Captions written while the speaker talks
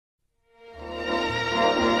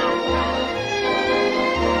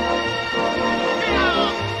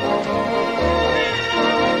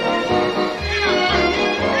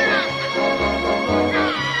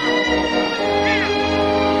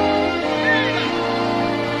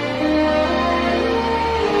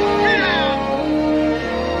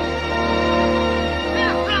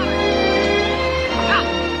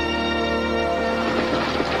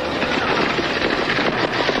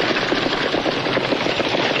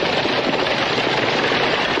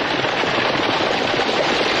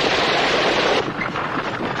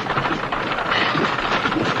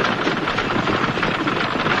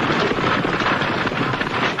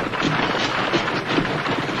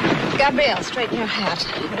Gabrielle, straighten your hat.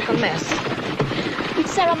 You look a mess.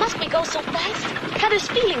 Sarah, must we go so fast? Heather's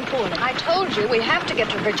feeling poorly. I told you we have to get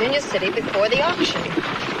to Virginia City before the auction.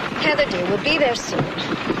 Heather, dear, we'll be there soon.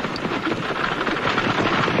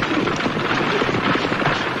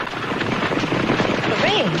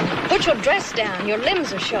 Lorraine, put your dress down. Your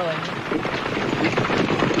limbs are showing.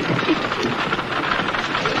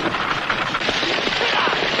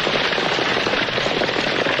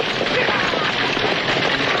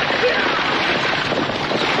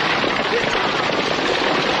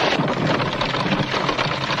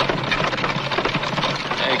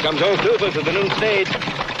 Comes old Toothless at the noon stage.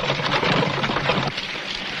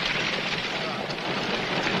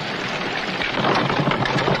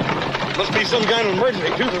 Must be some kind of emergency.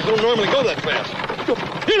 Toothless don't normally go that fast.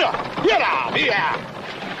 Get up! Get out! Yeah!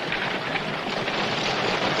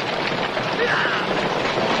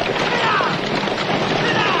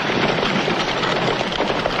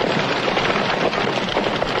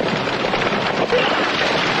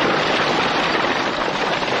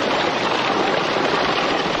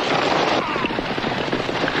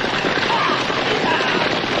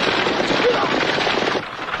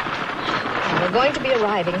 Going to be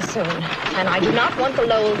arriving soon, and I do not want the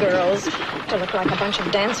Lowell girls to look like a bunch of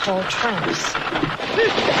dance hall tramps.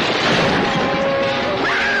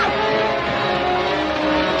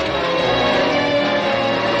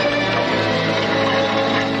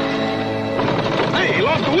 Hey, you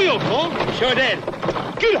lost the wheel, Paul. Sure did.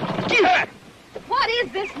 Get up! Get up! What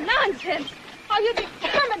is this nonsense? Are you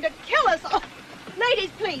determined to kill us? Oh,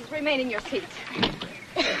 ladies, please, remain in your seats.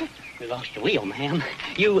 We lost the wheel, ma'am.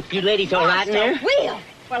 You ladies all right in there? Wheel?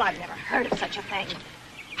 Well, I've never heard of such a thing.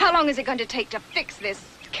 How long is it going to take to fix this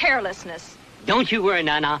carelessness? Don't you worry,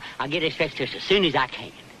 Nana. I'll get it fixed just as soon as I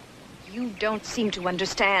can. You don't seem to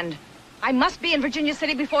understand. I must be in Virginia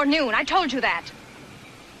City before noon. I told you that.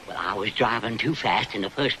 Well, I was driving too fast in the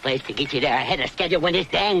first place to get you there ahead of schedule when this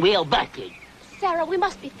dang wheel busted. Sarah, we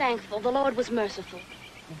must be thankful. The Lord was merciful.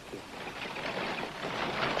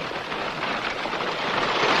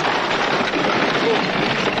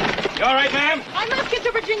 You all right, ma'am? I must get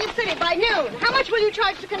to Virginia City by noon. How much will you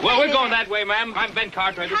charge to convey Well, we're me going there? that way, ma'am. I'm Ben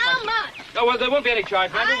Cartwright. How much? Oh, well, there won't be any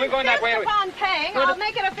charge, ma'am. We're going that way. Upon paying, I'll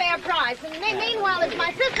make it a fair price. And meanwhile, it's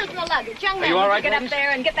my sister's in the luggage. Young man, you all right, get up ladies? there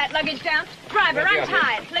and get that luggage down. Driver,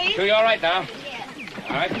 untie it, please. Sure you all right now? Yes.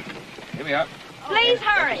 All right. Here we are. Please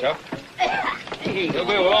hurry.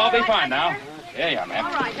 We'll all be fine now. There you are, ma'am.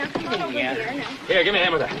 All right, now come on over here. Now. Here, give me a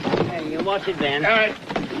hand with that. Hey, you watch it, Ben. All right.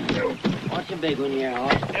 Watch the big one here, all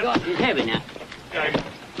right? It's heavy now.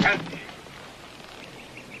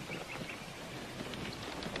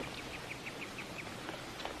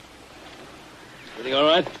 Everything all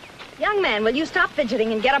right? Young man, will you stop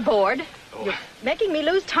fidgeting and get aboard? Oh. You're making me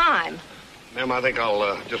lose time. Ma'am, I think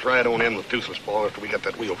I'll just ride on in with Toothless Paul after we get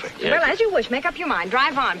that wheel fixed. Yes. Well, as you wish. Make up your mind.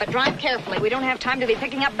 Drive on, but drive carefully. We don't have time to be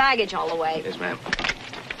picking up baggage all the way. Yes, ma'am.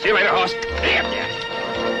 See you later, horse. Yeah.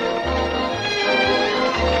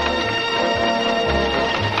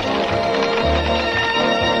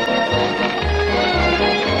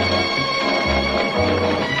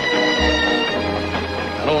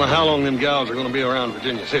 I don't know how long them gals are going to be around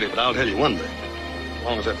Virginia City, but I'll tell you one thing. As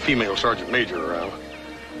long as that female sergeant major around,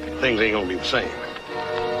 things ain't going to be the same.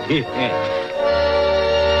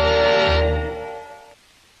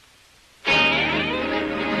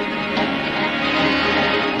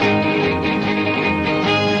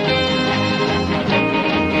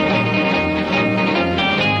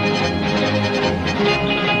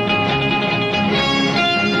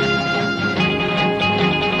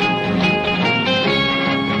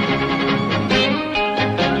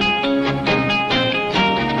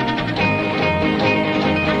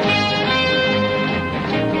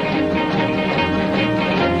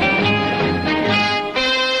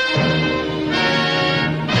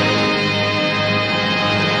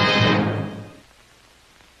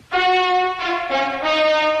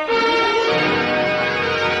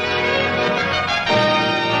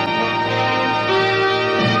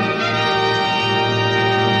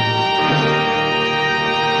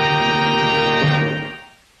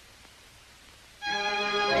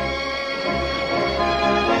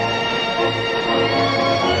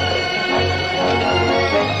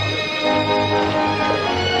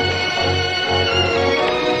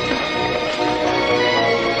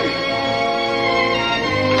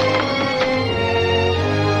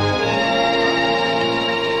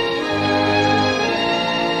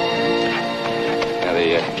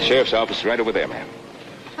 Sheriff's office is right over there, ma'am.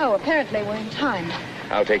 Oh, apparently we're in time.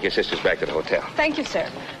 I'll take your sisters back to the hotel. Thank you, sir.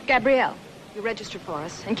 Gabrielle, you register for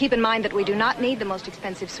us. And keep in mind that we do not need the most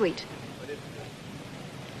expensive suite.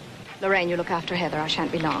 Lorraine, you look after Heather. I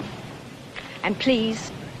shan't be long. And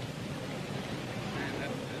please,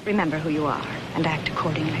 remember who you are and act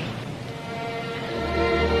accordingly.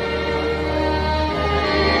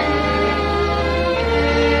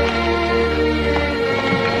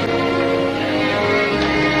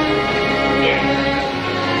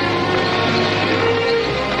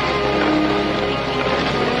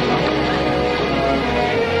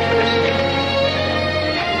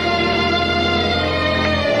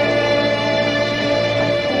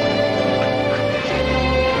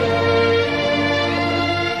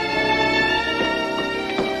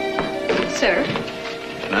 Sir?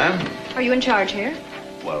 Ma'am? Are you in charge here?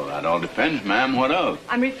 Well, that all depends, ma'am. What of?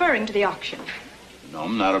 I'm referring to the auction.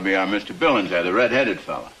 No, that'll be our Mr. Billings there, the red-headed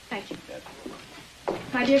fella. Thank you.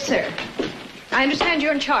 My dear sir, I understand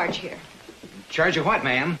you're in charge here. Charge of what,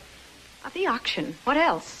 ma'am? Of the auction. What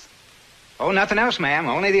else? Oh, nothing else, ma'am.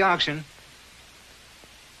 Only the auction.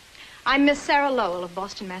 I'm Miss Sarah Lowell of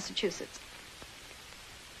Boston, Massachusetts.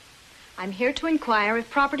 I'm here to inquire if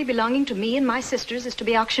property belonging to me and my sisters is to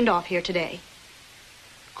be auctioned off here today.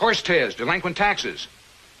 Of course 'tis. Delinquent taxes.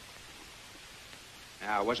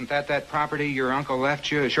 Now, wasn't that property your uncle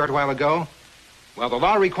left you a short while ago? Well, the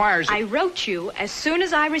law requires... I wrote you as soon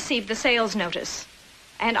as I received the sales notice.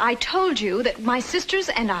 And I told you that my sisters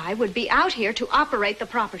and I would be out here to operate the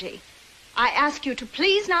property. I asked you to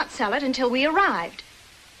please not sell it until we arrived.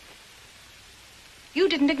 You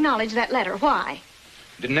didn't acknowledge that letter. Why?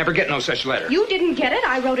 Didn't ever get no such letter. You didn't get it.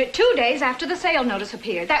 I wrote it 2 days after the sale notice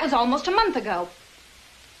appeared. That was almost a month ago.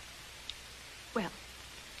 Well,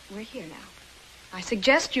 we're here now. I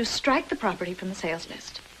suggest you strike the property from the sales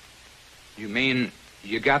list. You mean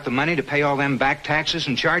you got the money to pay all them back taxes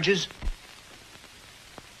and charges?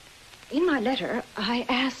 In my letter, I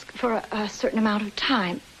ask for a certain amount of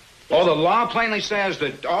time. Oh, the law plainly says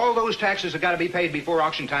that all those taxes have got to be paid before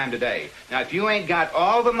auction time today. Now, if you ain't got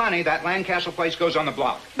all the money, that Lancaster place goes on the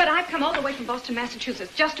block. But I've come all the way from Boston,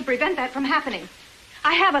 Massachusetts, just to prevent that from happening.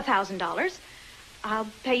 I have $1,000. I'll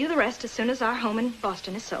pay you the rest as soon as our home in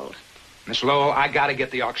Boston is sold. Miss Lowell, I got to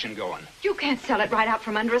get the auction going. You can't sell it right out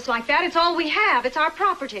from under us like that. It's all we have. It's our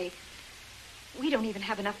property. We don't even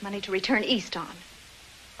have enough money to return east on.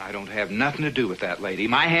 I don't have nothing to do with that, lady.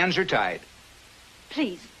 My hands are tied.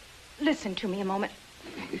 Please, listen to me a moment.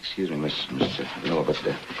 Excuse me, Miss Miller, but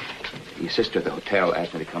your sister at the hotel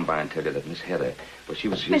asked me to come by and tell you that Miss Heather, well, she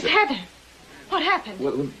was... Miss Heather? What happened?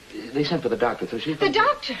 Well, they sent for the doctor, so she... The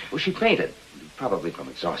doctor? Well, she fainted, probably from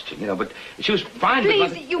exhaustion, you know, but she was fine...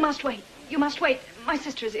 Please, you must wait. You must wait. My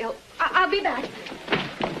sister is ill. I'll be back.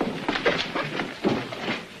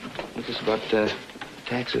 This is about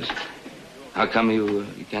taxes. How come you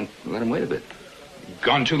can't let them wait a bit?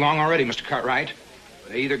 Gone too long already, Mr. Cartwright.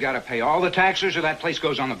 They either got to pay all the taxes or that place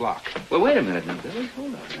goes on the block. Well, wait a minute now, Billy. Hold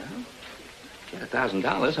on now. Get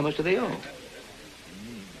 $1,000. How much do they owe?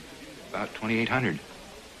 About $2,800.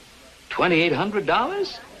 $2,800?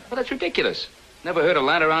 Well, that's ridiculous. Never heard of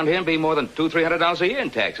land around here be more than $200-300 a year in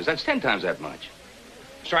taxes. That's 10 times that much.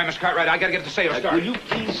 Sorry, Mr. Cartwright. I got to get the sale started. Will you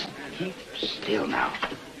please keep still now?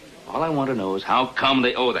 All I want to know is how come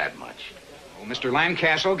they owe that much. Oh, Mr.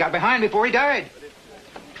 Lancaster got behind before he died.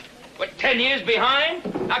 What, 10 years behind?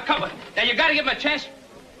 Now, come on. Now, you got to give him a chance.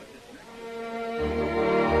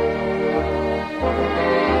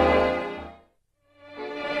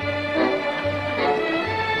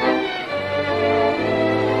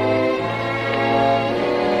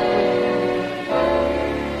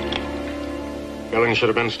 Billing should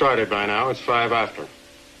have been started by now. It's 5 after.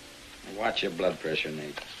 Watch your blood pressure,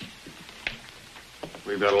 Nate.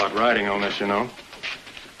 We've got a lot riding on this, you know.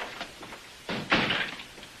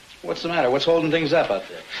 What's the matter? What's holding things up out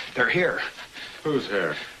there? They're here. Who's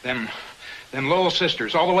here? Them Lowell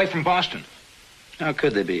sisters, all the way from Boston. How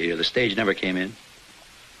could they be here? The stage never came in.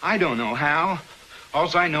 I don't know how.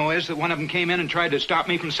 All I know is that one of them came in and tried to stop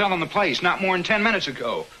me from selling the place not more than 10 minutes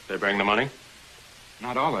ago. They bring the money?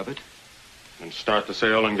 Not all of it. And start the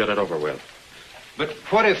sale and get it over with. But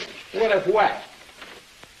what if... What if what?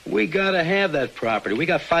 We gotta have that property. We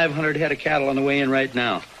got 500 head of cattle on the way in right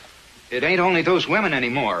now. It ain't only those women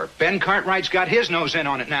anymore. Ben Cartwright's got his nose in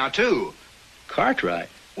on it now, too. Cartwright?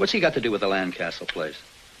 What's he got to do with the Lancaster place?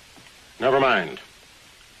 Never mind.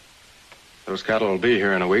 Those cattle will be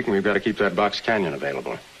here in a week, and we've got to keep that Box Canyon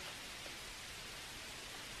available.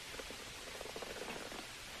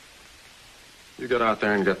 You get out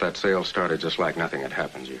there and get that sale started just like nothing had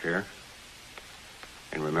happened, you hear?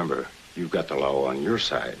 And remember, you've got the law on your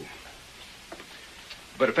side.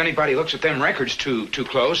 But if anybody looks at them records too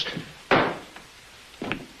close...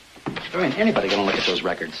 There ain't anybody gonna look at those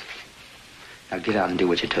records. Now get out and do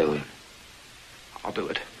what you're told. I'll do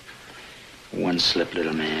it. One slip,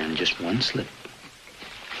 little man. Just one slip.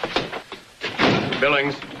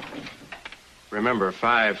 Billings, remember,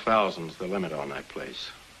 5,000's the limit on that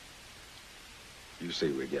place. You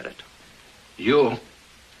see we get it. You'll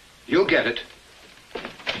get it.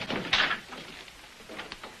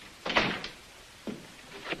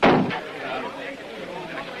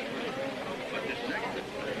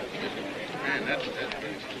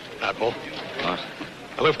 Apple. What?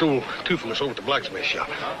 I left old Toothless over at the blacksmith shop.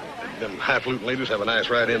 Them half-looting ladies have a nice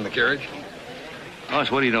ride in the carriage.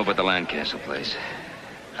 Boss, what do you know about the Lancaster place?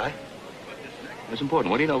 Huh? It's important.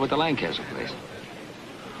 What do you know about the Lancaster place?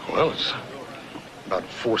 Well, it's about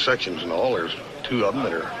 4 sections in all. There's 2 of them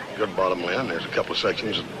that are good bottom land. There's a couple of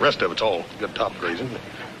sections. The rest of it's all good top grazing.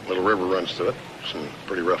 A little river runs through it. Some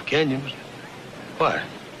pretty rough canyons. Why?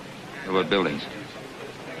 What about buildings?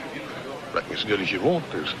 Reckon as good as you want.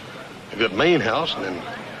 There's a good main house, and then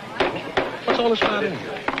what's all this right in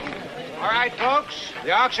here? All right, folks,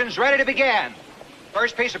 the auction's ready to begin.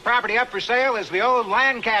 First piece of property up for sale is the old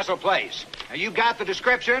Landcastle place. Now, you've got the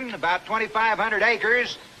description, about 2,500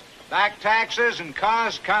 acres. Back taxes and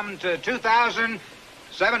costs come to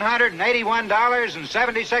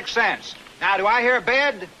 $2,781.76. Now, do I hear a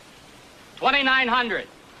bid? $2,900.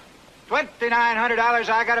 $2,900.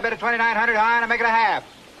 I got a bid of $2,900. I make it a half.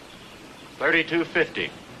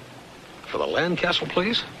 $3,250. For the Landcastle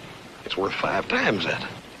place, it's worth 5 times that.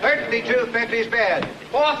 $3,250's bid.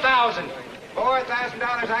 $4,000. $4,000.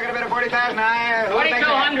 I got a bid of $40,000.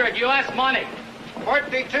 $2,200 U.S. money.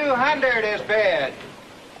 $4,200 is bid.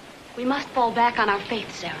 We must fall back on our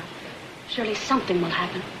faith, Sarah. Surely something will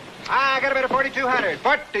happen. I got a bid of $4,200.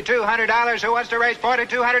 $4,200. Who wants to raise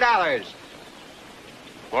 $4,200?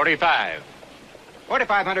 45.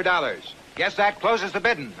 $4,500. Guess that closes the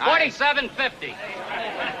bidding. $4,750.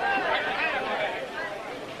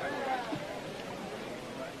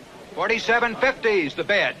 $4,750's the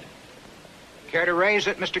bid. Care to raise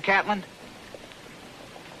it, Mr. Catlin?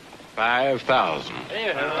 5,000.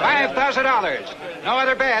 $5,000. No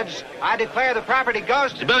other bids. I declare the property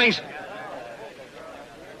goes to... Billings.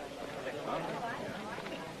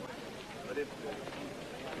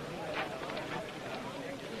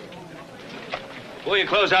 Before you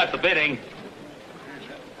close out the bidding,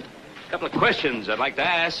 a couple of questions I'd like to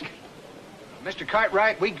ask. Mr.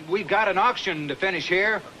 Cartwright, we've got an auction to finish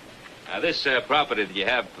here. This property that you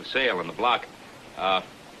have for sale on the block,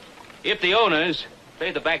 if the owners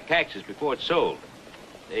pay the back taxes before it's sold,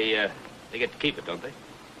 they get to keep it, don't they?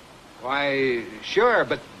 Why, sure,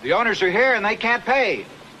 but the owners are here and they can't pay.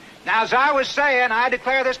 Now, as I was saying, I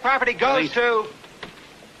declare this property goes to...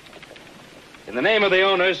 In the name of the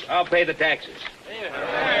owners, I'll pay the taxes.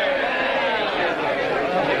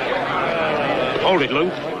 Hold it,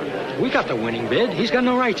 Lou. We got the winning bid. He's got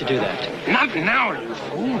no right to do that. Not now, you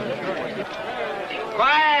fool.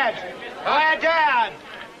 Quiet! Quiet down!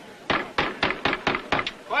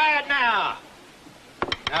 Quiet now!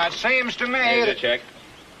 Now, it seems to me Here's that... a check.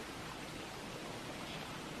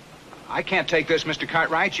 I can't take this, Mr.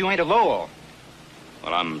 Cartwright. You ain't a Lowell.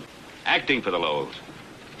 Well, I'm acting for the Lowells.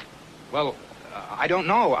 Well, I don't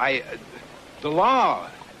know. The law...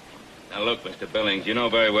 Now, look, Mr. Billings, you know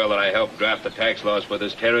very well that I helped draft the tax laws for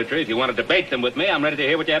this territory. If you want to debate them with me, I'm ready to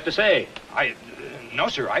hear what you have to say. No,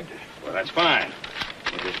 sir, Well, that's fine.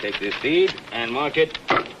 You just take this deed and mark it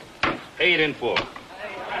paid in full.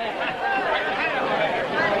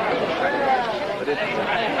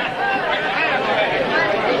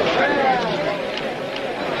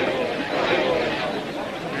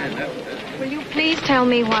 Will you please tell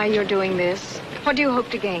me why you're doing this? What do you hope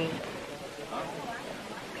to gain?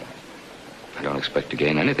 I don't expect to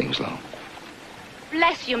gain anything, Sloan.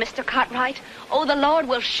 Bless you, Mr. Cartwright. Oh, the Lord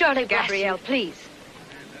will surely bless Gabrielle, you. please.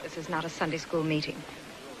 This is not a Sunday school meeting.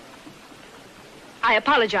 I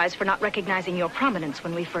apologize for not recognizing your prominence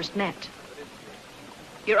when we first met.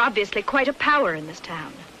 You're obviously quite a power in this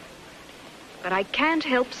town. But I can't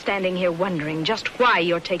help standing here wondering just why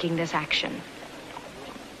you're taking this action.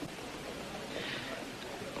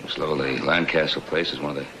 Sloan, the Lancaster place is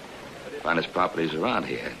one of the finest properties around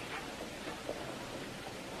here.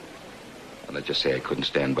 Well, let's just say I couldn't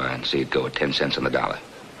stand by and see it go at 10 cents on the dollar.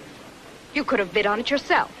 You could have bid on it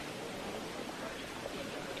yourself.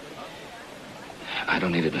 I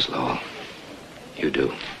don't need it, Miss Lowell. You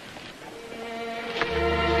do.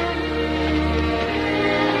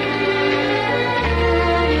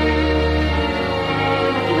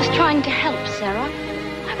 He was trying to help, Sarah.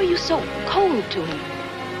 Why were you so cold to him?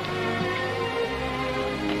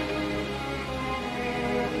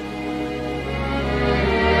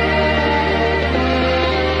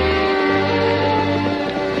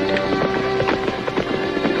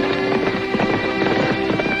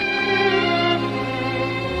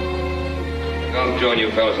 join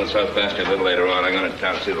you fellas in South Pasture a little later on. I'm going to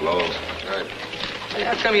town to see the Lowells. All right. Hey,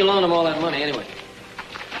 how come you loaned them all that money anyway?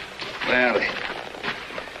 Well,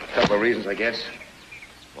 a couple of reasons, I guess.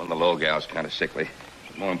 One, the Lowell gal's kind of sickly.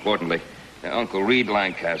 But more importantly, Uncle Reed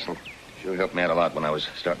Lancaster sure helped me out a lot when I was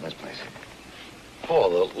starting this place. Oh,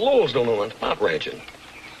 the Lowells don't know nothing about ranching.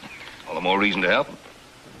 All the more reason to help them.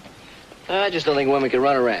 I just don't think women can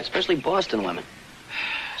run a ranch, especially Boston women.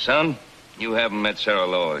 Son, you haven't met Sarah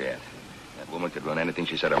Lowell yet. That woman could run anything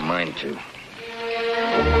she set her mind to.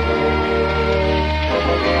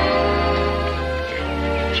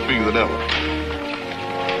 Speak of the devil.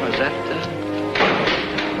 Was that,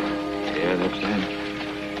 Yeah, that's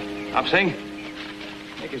that. Hop Sing,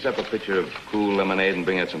 make us up a pitcher of cool lemonade and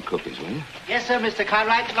bring out some cookies, will you? Yes, sir, Mr.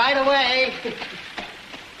 Cartwright. Right away.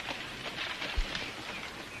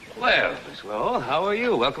 Well, Miss Lowell, how are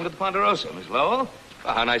you? Welcome to the Ponderosa, Miss Lowell.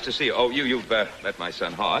 Well, how nice to see you. Oh, you've met my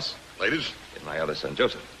son, Hoss. Ladies? And my other son,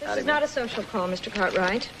 Joseph. This is not a social call, Mr.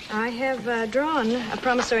 Cartwright. I have drawn a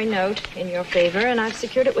promissory note in your favor, and I've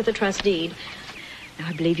secured it with a trust deed. Now,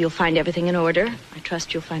 I believe you'll find everything in order. I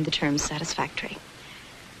trust you'll find the terms satisfactory.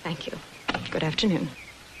 Thank you. Good afternoon.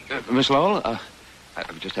 Miss Lowell,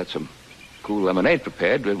 I've just had some cool lemonade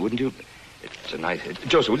prepared, wouldn't you? It's a nice...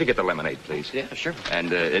 Joseph, will you get the lemonade, please? Yeah, sure.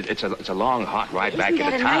 And it's a long, hot ride back into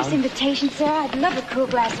Isn't that a town. nice invitation, sir? I'd love a cool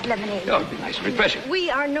glass of lemonade. Oh, it'd be nice and refreshing. We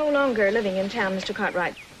are no longer living in town, Mr.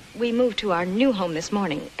 Cartwright. We moved to our new home this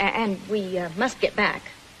morning, and we must get back.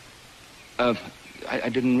 I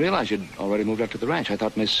didn't realize you'd already moved up to the ranch. I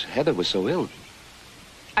thought Miss Heather was so ill.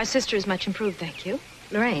 Our sister is much improved, thank you.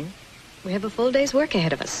 Lorraine, we have a full day's work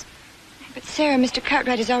ahead of us. But, Sarah, Mr.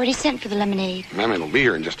 Cartwright has already sent for the lemonade. Mammy will be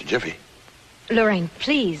here in just a jiffy. Lorraine,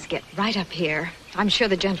 please get right up here. I'm sure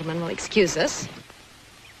the gentleman will excuse us.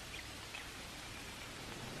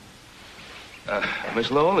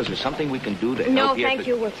 Miss Lowell, is there something we can do to help No, you? thank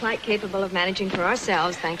you. We're quite capable of managing for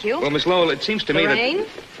ourselves, thank you. Well, Miss Lowell, it seems to me Lorraine?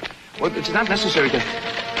 that... Well, it's not necessary to...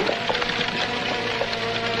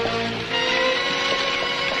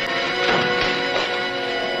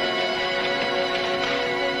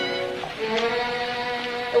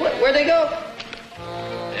 Where'd they go?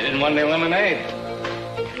 They didn't want any lemonade.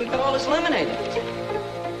 We got all this lemonade.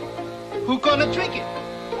 Who gonna drink it?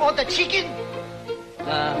 Or the chicken?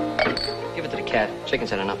 Give it to the cat. Chicken's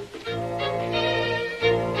had enough.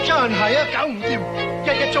 真係啊，搞唔掂，日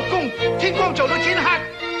日做工，天光做到天黑，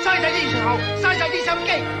嘥晒啲時候，嘥晒啲心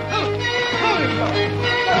機。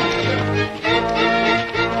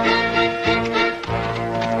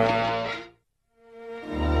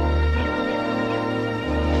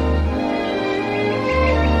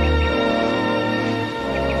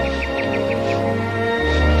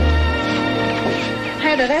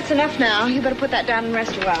Heather, that's enough now. You better put that down and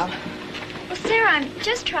rest a while. Well, Sarah, I'm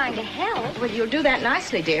just trying to help. Well, you'll do that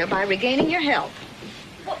nicely, dear, by regaining your health.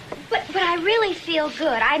 Well, but I really feel good.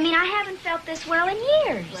 I mean, I haven't felt this well in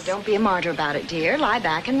years. Well, don't be a martyr about it, dear. Lie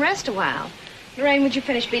back and rest a while. Lorraine, would you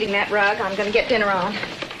finish beating that rug? I'm going to get dinner on.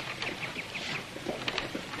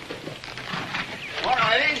 All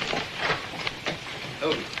righty.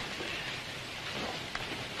 Oh,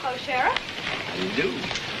 Hello, Sheriff. how you do?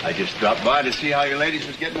 I just dropped by to see how your ladies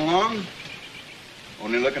was getting along.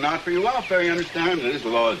 Only looking out for your welfare, you understand? It is the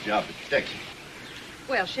law's job to protect you.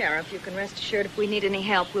 Well, Sheriff, you can rest assured if we need any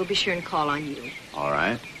help, we'll be sure and call on you. All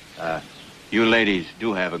right. You ladies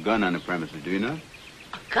do have a gun on the premises, do you not?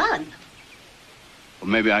 A gun? Well,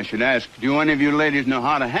 maybe I should ask, do any of you ladies know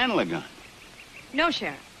how to handle a gun? No,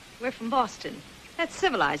 Sheriff. We're from Boston. That's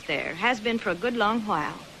civilized there. Has been for a good long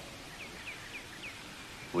while.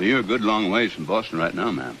 Well, you're a good long ways from Boston right now,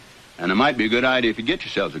 ma'am. And it might be a good idea if you get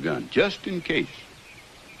yourselves a gun, just in case.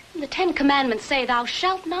 The 10 Commandments say, thou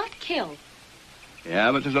shalt not kill.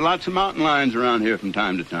 Yeah, but there's lots of mountain lions around here from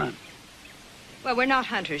time to time. Well, we're not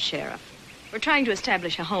hunters, Sheriff. We're trying to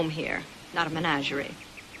establish a home here, not a menagerie.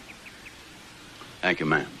 Thank you,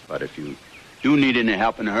 ma'am. But if you do need any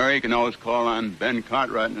help in a hurry, you can always call on Ben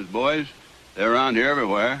Cartwright and his boys. They're around here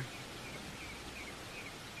everywhere.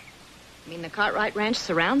 You mean the Cartwright Ranch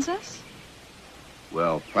surrounds us?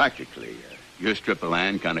 Well, practically. Your strip of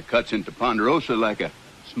land kind of cuts into Ponderosa like a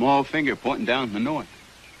small finger pointing down to the north.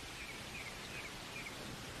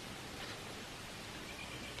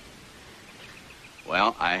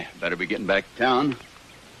 Well, I better be getting back to town.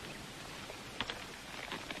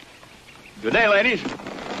 Good day, ladies.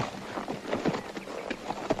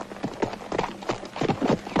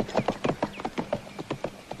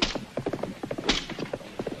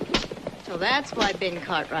 So that's why Ben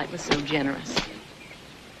Cartwright was so generous.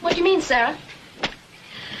 What do you mean, Sarah?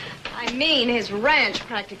 I mean, his ranch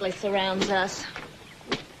practically surrounds us.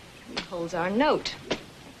 holds our note.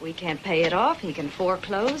 If we can't pay it off, he can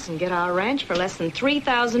foreclose and get our ranch for less than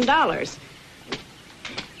 $3,000.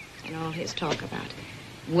 And all his talk about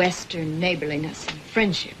Western neighborliness and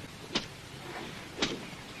friendship.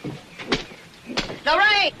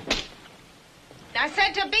 Lorraine! I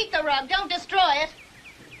said to beat the rug, don't destroy it.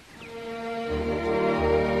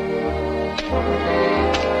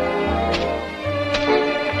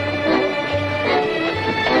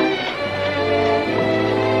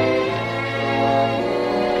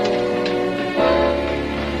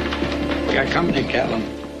 We got company, Catlin.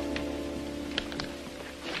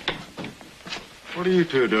 What are you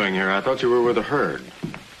two doing here? I thought you were with the herd.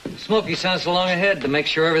 Smokey sent us along ahead to make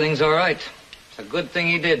sure everything's all right. It's a good thing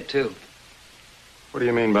he did, too. What do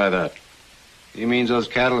you mean by that? He means those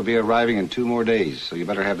cattle will be arriving in 2 more days, so you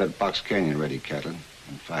better have that Box Canyon ready, Catlin,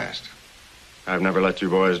 and fast. I've never let you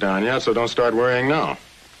boys down yet, so don't start worrying now.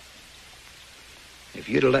 If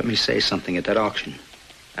you'd have let me say something at that auction.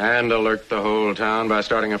 And alert the whole town by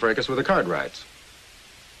starting a fracas with the card rights.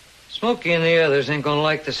 Smokey and the others ain't gonna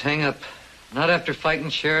like this hang-up. Not after fighting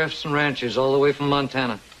sheriffs and ranchers all the way from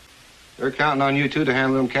Montana. They're counting on you two to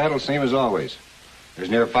handle them cattle, same as always. There's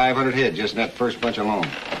near 500 head just in that first bunch alone.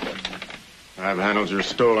 I've handled your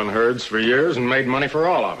stolen herds for years and made money for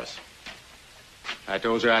all of us. I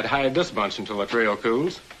told you I'd hide this bunch until the trail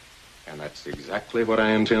cools, and that's exactly what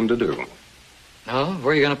I intend to do. No?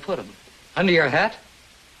 Where are you gonna put them? Under your hat?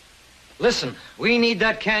 Listen, we need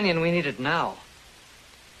that canyon. We need it now.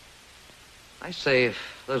 I say if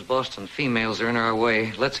those Boston females are in our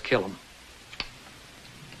way, let's kill them.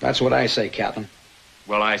 That's what I say, Captain.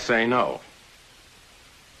 Well, I say no.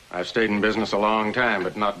 I've stayed in business a long time,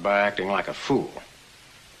 but not by acting like a fool.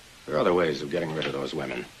 There are other ways of getting rid of those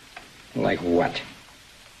women. Like what?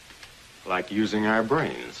 Like using our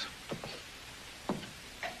brains.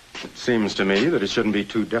 It seems to me that it shouldn't be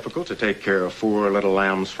too difficult to take care of 4 little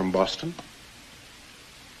lambs from Boston.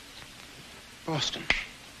 Boston.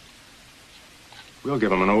 We'll give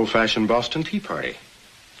them an old-fashioned Boston tea party.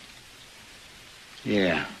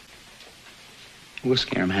 Yeah. We'll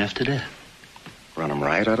scare them half to death. Run them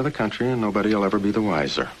right out of the country, and nobody will ever be the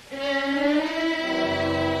wiser.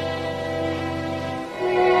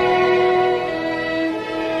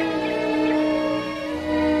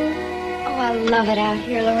 Oh, I love it out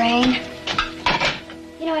here, Lorraine.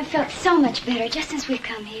 You know, I've felt so much better just since we've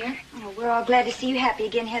come here. Oh, we're all glad to see you happy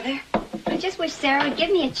again, Heather. I just wish Sarah would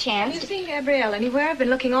give me a chance. Have you seen Gabrielle anywhere? I've been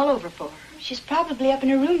looking all over for her. She's probably up in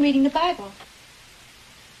her room reading the Bible.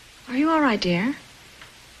 Are you all right, dear?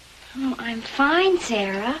 Oh, I'm fine,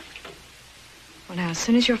 Sarah. Well, now, as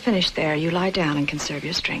soon as you're finished there, you lie down and conserve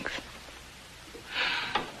your strength.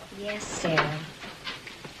 Yes, Sarah.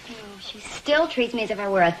 Oh, she still treats me as if I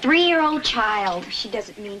were a 3-year-old child. She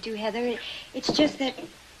doesn't mean to, Heather. It's just that,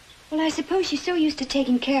 well, I suppose she's so used to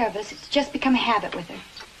taking care of us, it's just become a habit with her.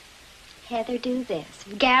 Heather, do this.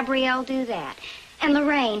 Gabrielle, do that. And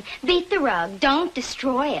Lorraine, beat the rug. Don't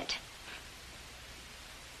destroy it.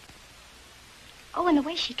 Oh, and the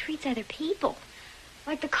way she treats other people.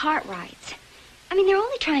 Like the Cartwrights. I mean, they're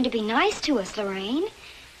only trying to be nice to us, Lorraine.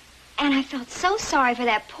 And I felt so sorry for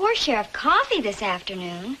that poor Sheriff Coffey this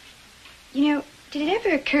afternoon. You know, did it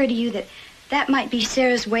ever occur to you that that might be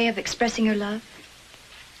Sarah's way of expressing her love?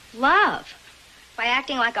 Love? By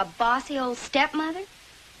acting like a bossy old stepmother?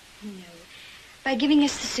 No. By giving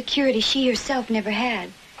us the security she herself never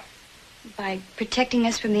had. By protecting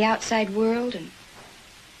us from the outside world and...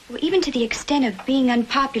 well, even to the extent of being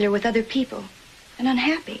unpopular with other people and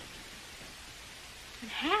unhappy.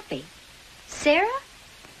 Unhappy? Sarah?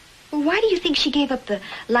 Well, why do you think she gave up the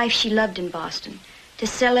life she loved in Boston? To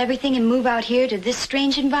sell everything and move out here to this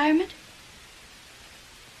strange environment?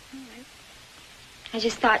 I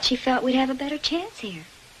just thought she felt we'd have a better chance here.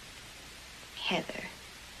 Heather.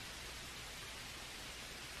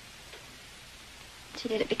 She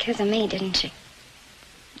did it because of me, didn't she?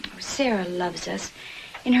 Oh, Sarah loves us.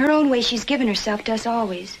 In her own way, she's given herself to us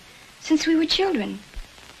always. Since we were children.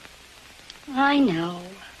 I know.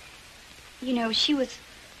 You know, she was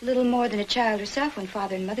little more than a child herself when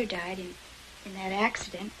Father and Mother died in that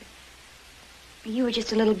accident. But you were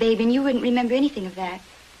just a little baby, and you wouldn't remember anything of that.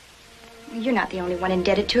 You're not the only one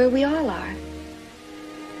indebted to her. We all are.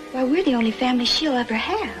 Why, we're the only family she'll ever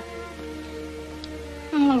have.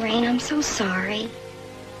 Oh, Lorraine, I'm so sorry.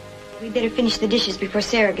 We better finish the dishes before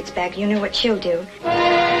Sarah gets back. You know what she'll do. Fire!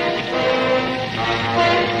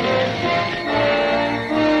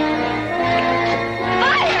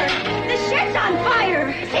 The shed's on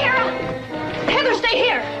fire! Sarah! Heather, stay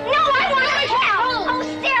here! No, I want to help! Oh,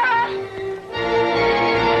 Sarah!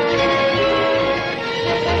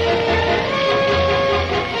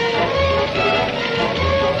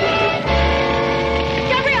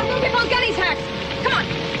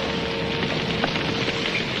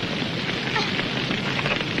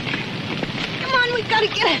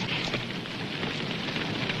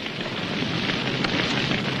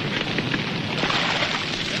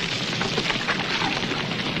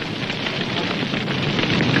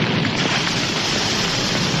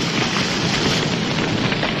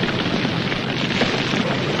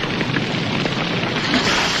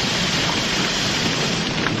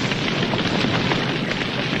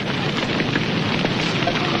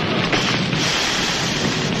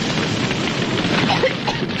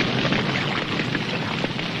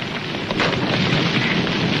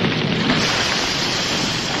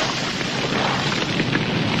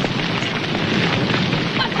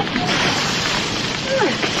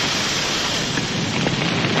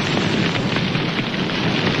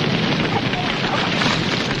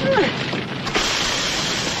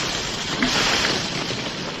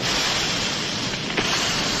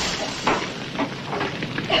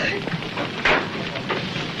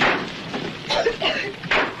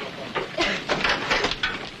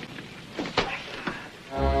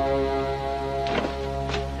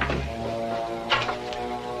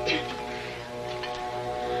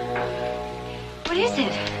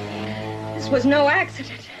 was no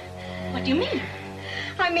accident. What do you mean?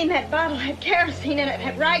 I mean, that bottle had kerosene in it.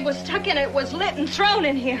 That rag was stuck in it. It was lit and thrown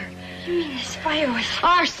in here. You mean this fire was...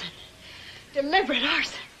 Arson. Deliberate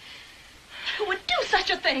arson. Who would do such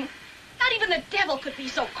a thing? Not even the devil could be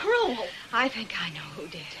so cruel. I think I know who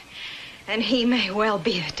did. And he may well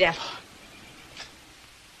be the devil.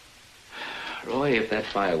 Roy, if that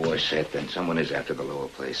fire was set, then someone is after the lower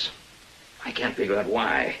place. I can't figure out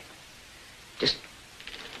why. Just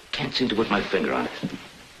can't seem to put my finger on it.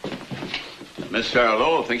 Miss Sarah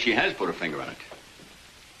Lowell thinks she has put her finger on it.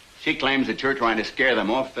 She claims that you're trying to scare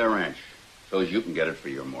them off their ranch so as you can get it for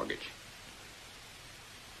your mortgage.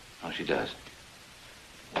 Oh, she does?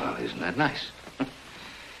 Well, isn't that nice?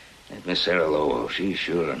 That Miss Sarah Lowell, she's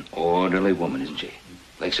sure an orderly woman, isn't she?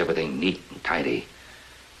 Likes everything neat and tidy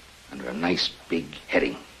under a nice big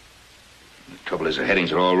heading. The trouble is, her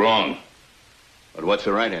headings are all wrong. But what's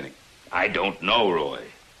the right heading? I don't know, Roy.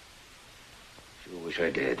 Sure wish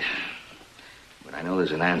I did. But I know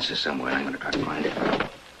there's an answer somewhere, and I'm going to try to find it.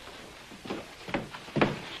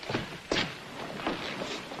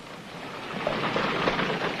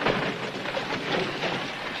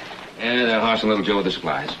 Yeah, they're horsing little Joe with the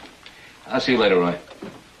supplies. I'll see you later, Roy.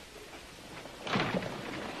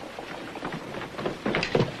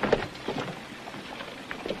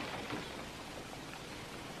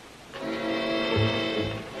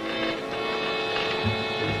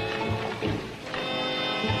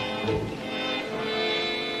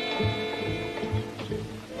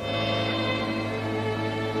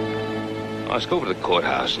 Let's go over to the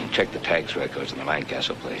courthouse and check the tax records in the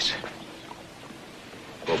Lancaster place.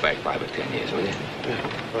 Go back 5 or 10 years, will you?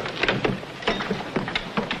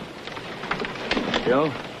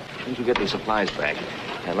 Joe, once we get these supplies back,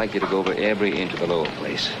 I'd like you to go over every inch of the lower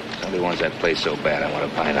place. Somebody wants that place so bad, I want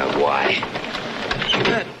to find out why.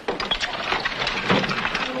 Good.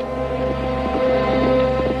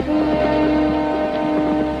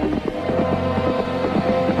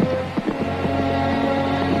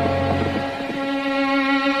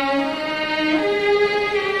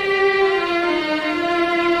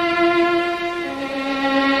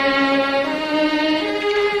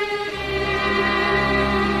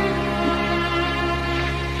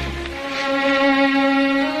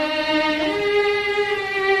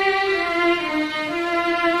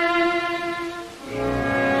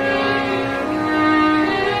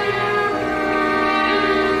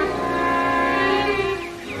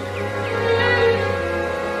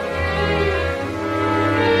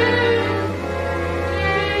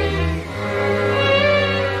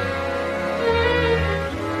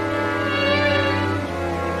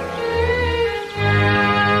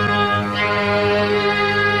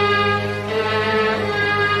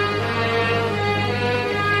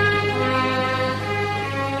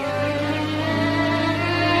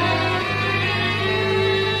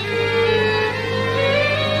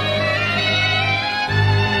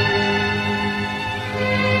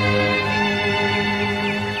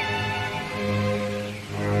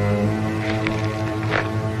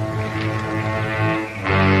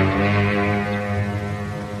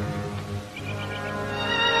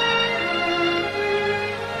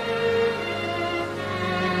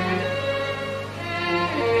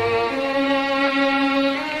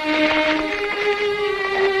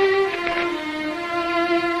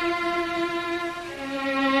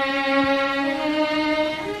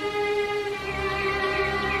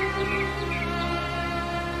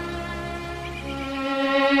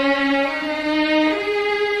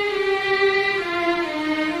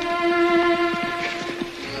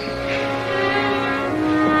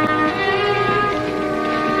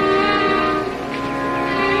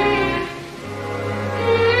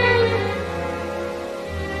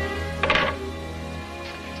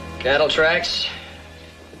 Cattle tracks,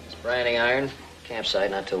 this branding iron,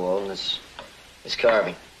 campsite not too old, and this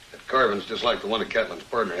carving. That carving's just like the one that Catlin's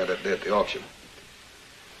partner had that day at the auction.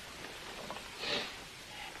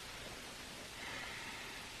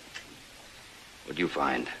 What'd you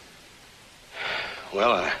find?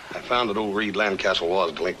 Well, I found that old Reed Landcastle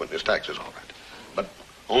was delinquent in his taxes, all right. But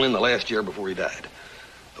only in the last year before he died.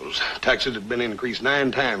 Those taxes had been increased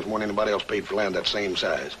 9 times more than anybody else paid for land that same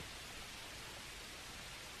size.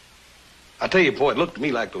 I tell you, boy, it looked to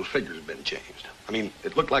me like those figures had been changed. I mean,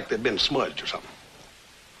 it looked like they'd been smudged or something.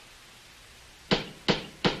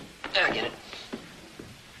 I get it.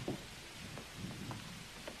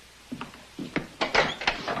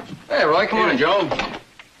 Hey, Roy, come on in. Joe.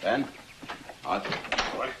 Ben? What?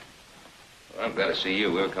 Well, I'm glad to see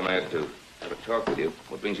you. We were coming out to have a talk with you.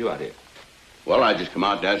 What brings you out here? Well, I just come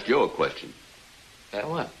out to ask Joe a question.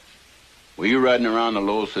 What? Were you riding around the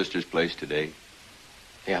Lowell sisters' place today?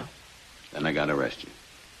 Yeah. Then I got arrested.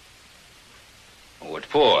 What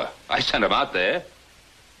for? I sent him out there.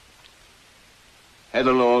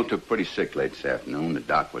 Heather Lowell took pretty sick late this afternoon. The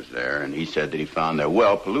doc was there, and he said that he found their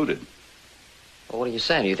well polluted. Well, what are you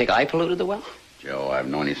saying? Do you think I polluted the well? Joe, I've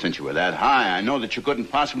known you since you were that high. I know that you couldn't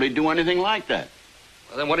possibly do anything like that.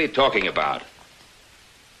 Well, then what are you talking about?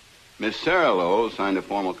 Miss Sarah Lowell signed a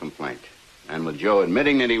formal complaint. And with Joe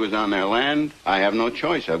admitting that he was on their land, I have no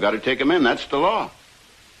choice. I've got to take him in. That's the law.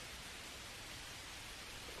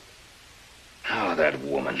 Oh, that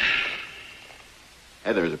woman.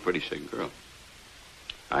 Heather is a pretty sick girl.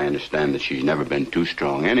 I understand that she's never been too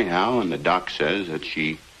strong anyhow, and the doc says that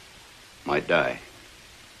she might die.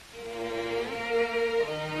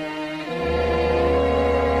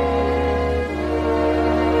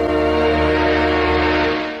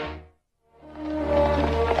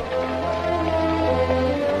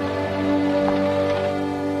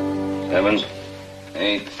 Seven,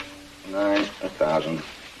 8, 9, 1,000.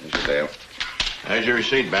 Here's the bail. There's your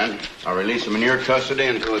receipt, Ben. I'll release him in your custody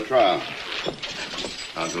until the trial.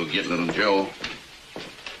 I'll go get little Joe.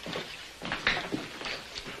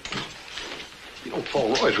 You know,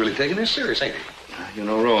 Paul Roy's really taking this serious, ain't he? You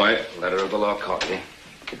know Roy, letter of the law caught me.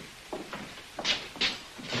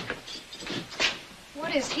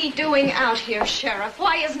 What is he doing out here, Sheriff?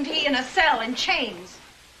 Why isn't he in a cell in chains?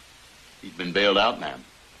 He's been bailed out, ma'am.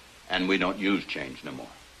 And we don't use change no more.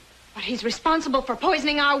 But he's responsible for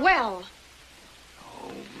poisoning our well.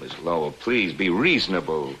 Oh, Miss Lowell, please be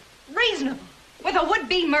reasonable. Reasonable? With a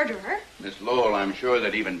would-be murderer? Miss Lowell, I'm sure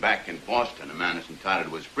that even back in Boston, a man is entitled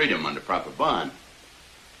to his freedom under proper bond.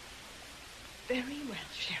 Very well,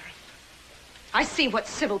 Sheriff. I see what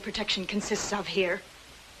civil protection consists of here.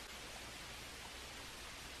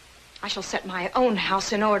 I shall set my own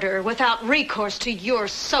house in order without recourse to your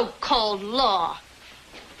so-called law.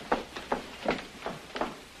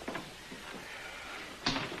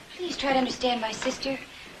 Please try to understand my sister.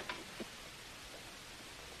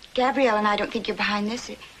 Gabrielle and I don't think you're behind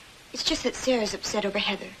this. It's just that Sarah's upset over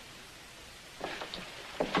Heather.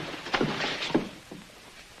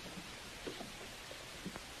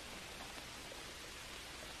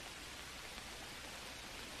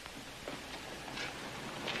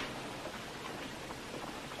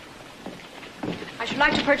 I should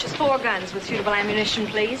like to purchase 4 guns with suitable ammunition,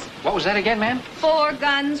 please. What was that again, ma'am? 4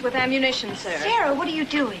 guns with ammunition, sir. Sarah, what are you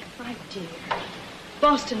doing? My dear,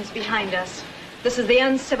 Boston is behind us. This is the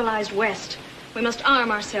uncivilized West. We must arm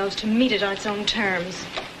ourselves to meet it on its own terms.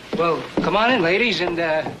 Well, come on in, ladies, and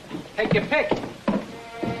take your pick.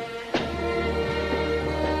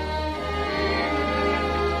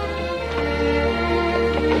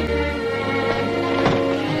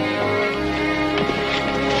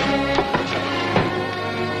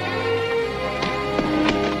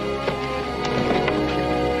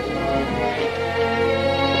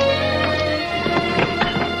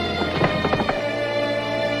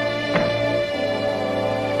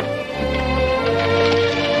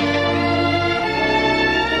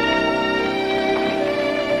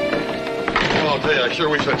 I sure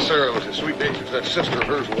wish that Sarah was as sweet natured as that sister of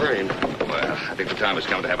hers, Lorraine. Well, I think the time has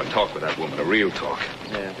come to have a talk with that woman, a real talk.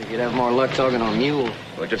 Yeah, I think you'd have more luck talking on mule.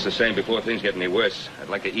 Well, just the same, before things get any worse, I'd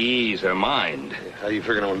like to ease her mind. How you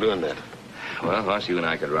figuring on doing that? Well, Hoss, you and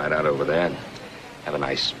I could ride out over there and have a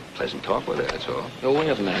nice, pleasant talk with her, that's all. Oh, wait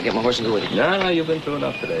up a minute. I'll get my horse and go with you. No, you've been through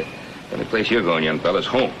enough today. The only place you're going, young fella's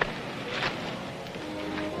home.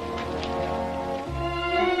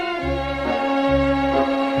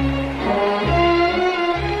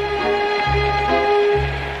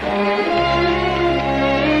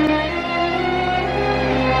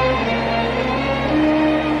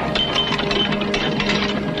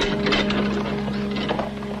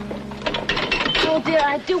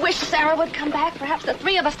 I do wish Sarah would come back. Perhaps the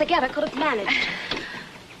 3 of us together could have managed.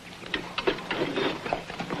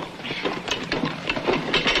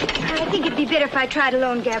 I think it'd be better if I tried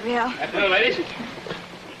alone, Gabrielle. Hello, ladies.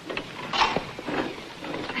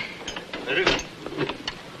 Ladies.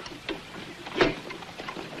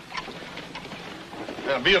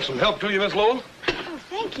 Now, be of some help to you, Miss Lowell? Oh,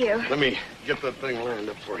 thank you. Let me get that thing lined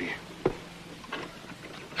up for you.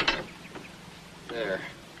 There.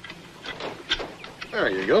 There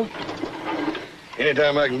you go.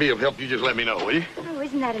 Anytime I can be of help, you just let me know, will you? Oh,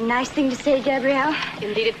 isn't that a nice thing to say, Gabrielle?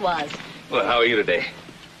 Indeed it was. Well, how are you today?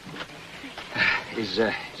 Is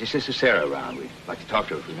your sister Sarah around? We'd like to talk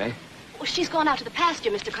to her if we may. Well, she's gone out to the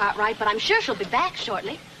pasture, Mr. Cartwright, but I'm sure she'll be back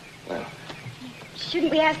shortly. Well,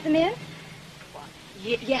 Shouldn't we ask them in?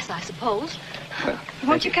 Yes, I suppose.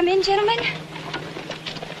 Won't you come in, gentlemen?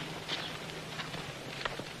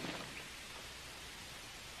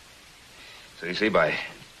 so you see, by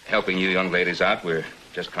helping you young ladies out. We're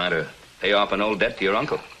just trying to pay off an old debt to your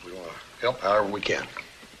uncle. We want to help however we can.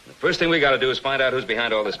 The first thing we got to do is find out who's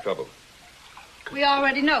behind all this trouble. We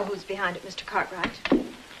already know who's behind it, Mr. Cartwright.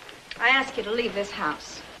 I ask you to leave this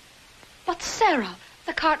house. But, Sarah,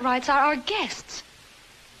 the Cartwrights are our guests.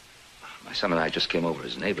 My son and I just came over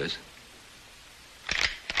as neighbors.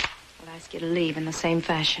 I'll ask you to leave in the same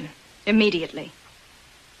fashion. Immediately.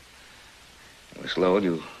 Miss Lowell,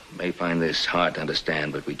 you may find this hard to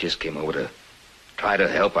understand, but we just came over to try to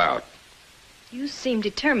help out. You seem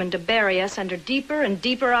determined to bury us under deeper and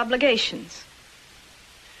deeper obligations.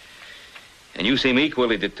 And you seem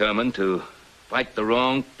equally determined to fight the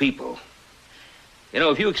wrong people. You know,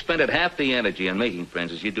 if you expended half the energy on making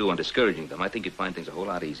friends as you do on discouraging them, I think you'd find things a whole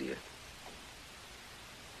lot easier.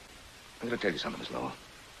 I'm going to tell you something, Miss Lowell.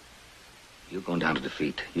 You're going down to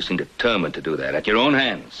defeat. You seem determined to do that at your own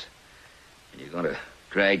hands. And you're going to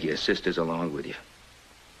drag your sisters along with you.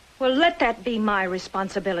 Well, let that be my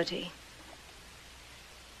responsibility.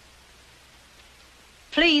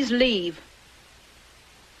 Please leave.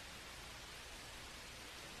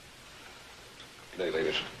 Good day,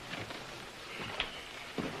 ladies.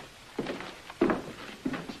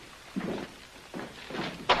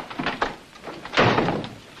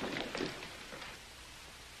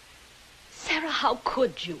 Sarah, how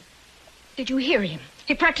could you? Did you hear him?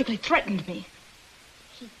 He practically threatened me.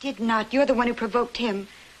 He did not. You're the one who provoked him.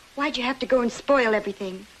 Why'd you have to go and spoil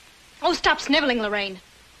everything? Oh, stop sniveling, Lorraine.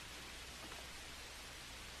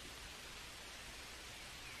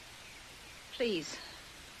 Please,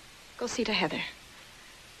 go see to Heather.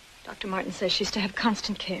 Dr. Martin says she's to have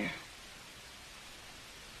constant care.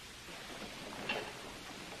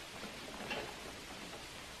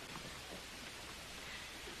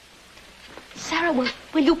 Sarah,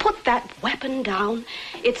 will you put that weapon down?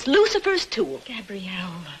 It's Lucifer's tool.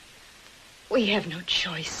 Gabrielle, we have no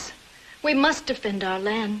choice. We must defend our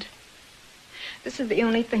land. This is the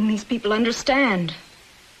only thing these people understand.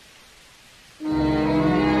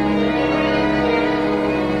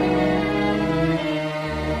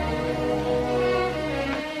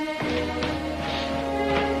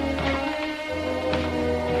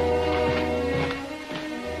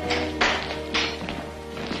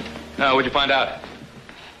 Now, what'd you find out?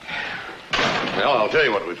 Well, I'll tell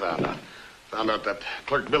you what we found out. Found out that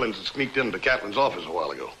Clerk Billings had sneaked into Kaplan's office a while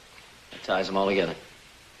ago. It ties them all together.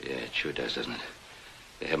 Yeah, it sure does, doesn't it?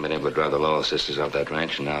 They haven't been able to drive the Lowell sisters off that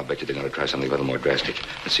ranch, and now I bet you they're going to try something a little more drastic.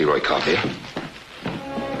 Let's see Roy Cobb here.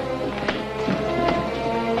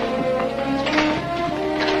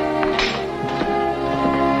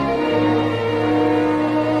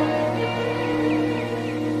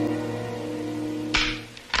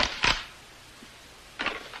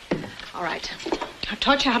 All right. I've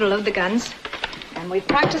taught you how to load the guns, and we've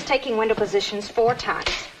practiced taking window positions 4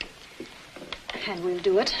 times. And we'll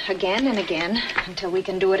do it again and again until we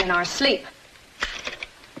can do it in our sleep.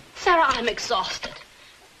 Sarah, I'm exhausted.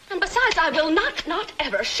 And besides, I will not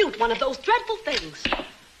ever shoot one of those dreadful things.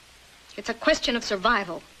 It's a question of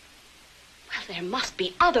survival. Well, there must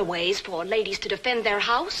be other ways for ladies to defend their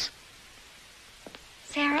house.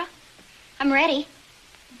 Sarah, I'm ready.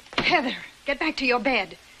 Heather, get back to your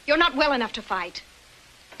bed. You're not well enough to fight.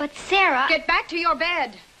 But Sarah... Get back to your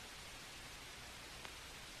bed.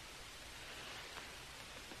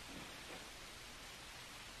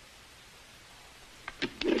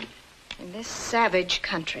 In this savage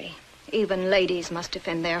country, even ladies must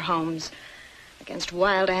defend their homes against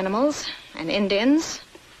wild animals and Indians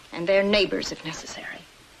and their neighbors if necessary.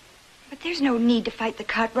 But there's no need to fight the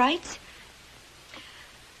Cartwrights.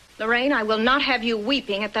 Lorraine, I will not have you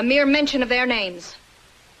weeping at the mere mention of their names.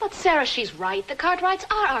 But Sarah, she's right. The Cartwrights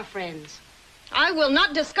are our friends. I will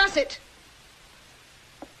not discuss it.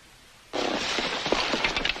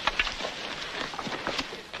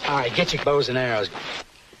 All right, get your bows and arrows.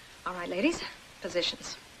 All right, ladies,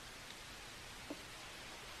 positions.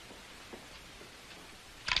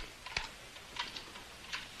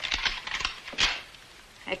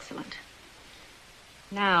 Excellent.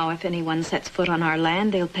 Now, if anyone sets foot on our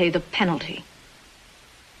land, they'll pay the penalty.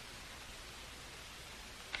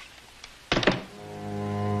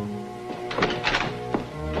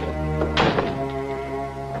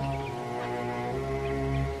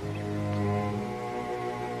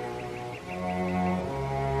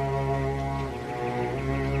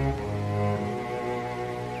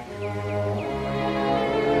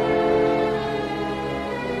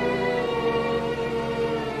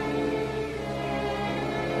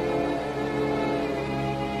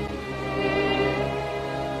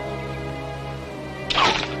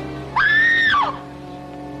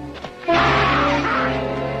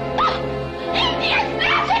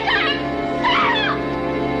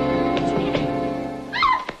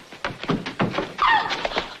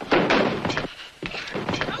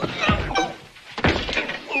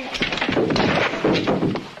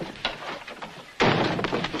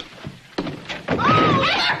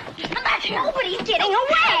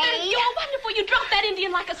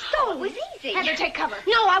 Indian like a stone. It was easy. Heather, take cover.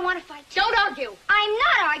 No, I want to fight too. Don't argue. I'm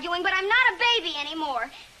not arguing, but I'm not a baby anymore.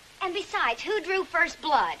 And besides, who drew first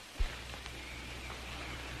blood?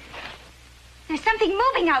 There's something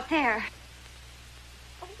moving out there.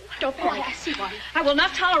 Don't panic. I see one. I will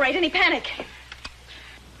not tolerate any panic.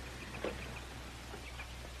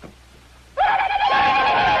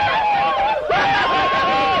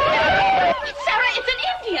 Sarah, it's an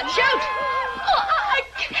Indian. Shoot! Oh, I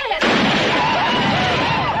can't.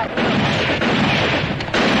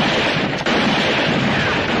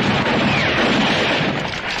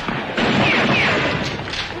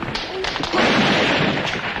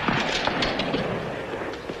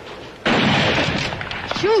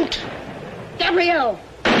 Shoot! Gabrielle!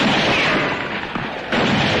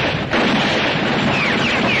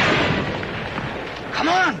 Come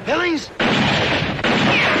on, Billings.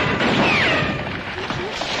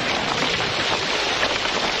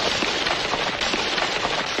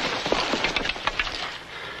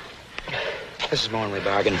 This is more than we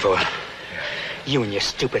bargained for. You and your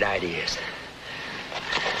stupid ideas.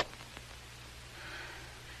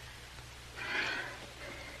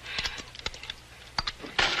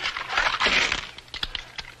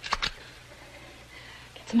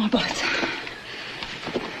 Get some more bullets.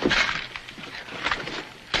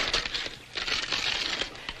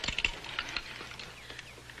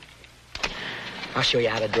 I'll show you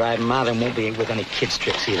how to drive them out, and won't be with any kids'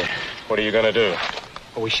 tricks either. What are you going to do?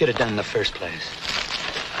 What we should have done in the first place.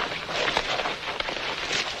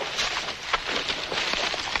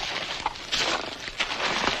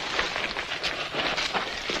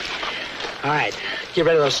 All right, get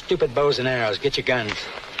rid of those stupid bows and arrows. Get your guns.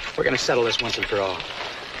 We're going to settle this once and for all.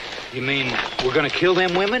 You mean we're going to kill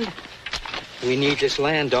them women? We need this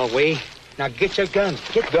land, don't we? Now get your guns.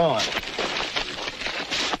 Get going.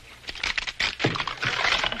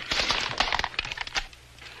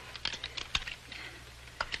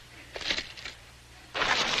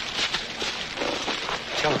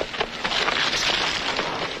 Come on.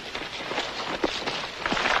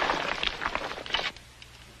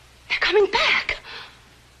 They're coming back.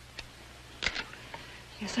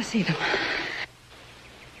 Yes, I see them.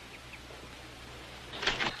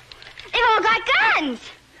 They've all got guns.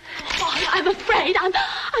 Oh, I'm afraid. I'm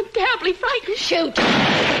terribly frightened. Shoot!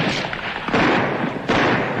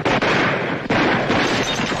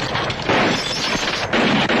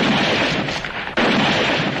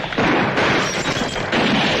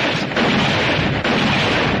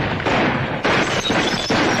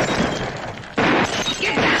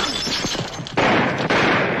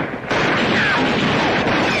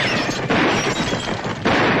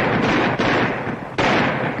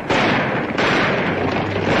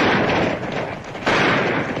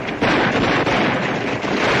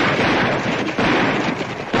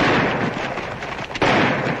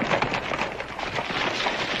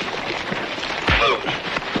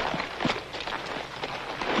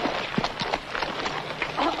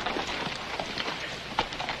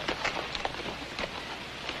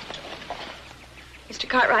 Mr.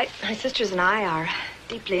 Cartwright, my sisters and I are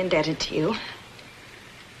deeply indebted to you.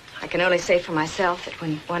 I can only say for myself that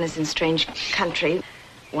when one is in strange country,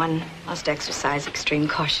 one must exercise extreme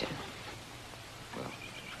caution.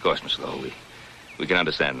 Of course, Miss Lowe, we can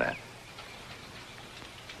understand that.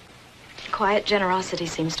 Quiet generosity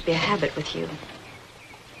seems to be a habit with you.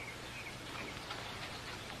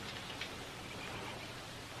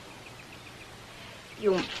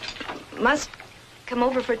 You must come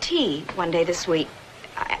over for tea one day this week.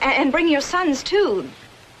 And bring your sons, too.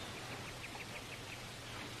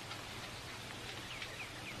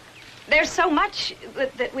 There's so much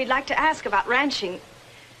that we'd like to ask about ranching.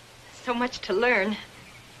 So much to learn.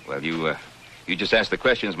 Well, you just ask the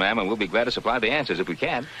questions, ma'am, and we'll be glad to supply the answers if we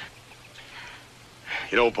can.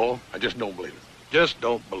 You know, Paul, I just don't believe it. Just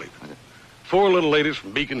don't believe it. 4 little ladies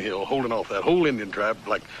from Beacon Hill holding off that whole Indian tribe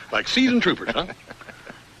like seasoned troopers, huh?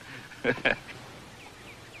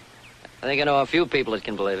 I think I know a few people that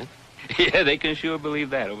can believe it. Yeah, they can sure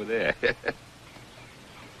believe that over there.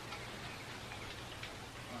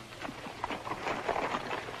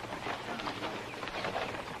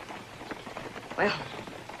 Well,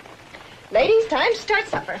 ladies, time to start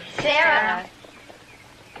supper. Sarah.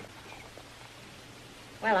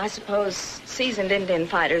 Well, I suppose seasoned Indian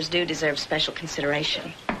fighters do deserve special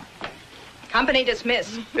consideration. Company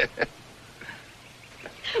dismissed.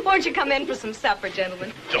 Won't you come in for some supper,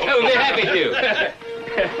 gentlemen? We'll be happy to.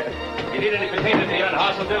 You need any potatoes, Leon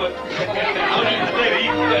Hoss will do it.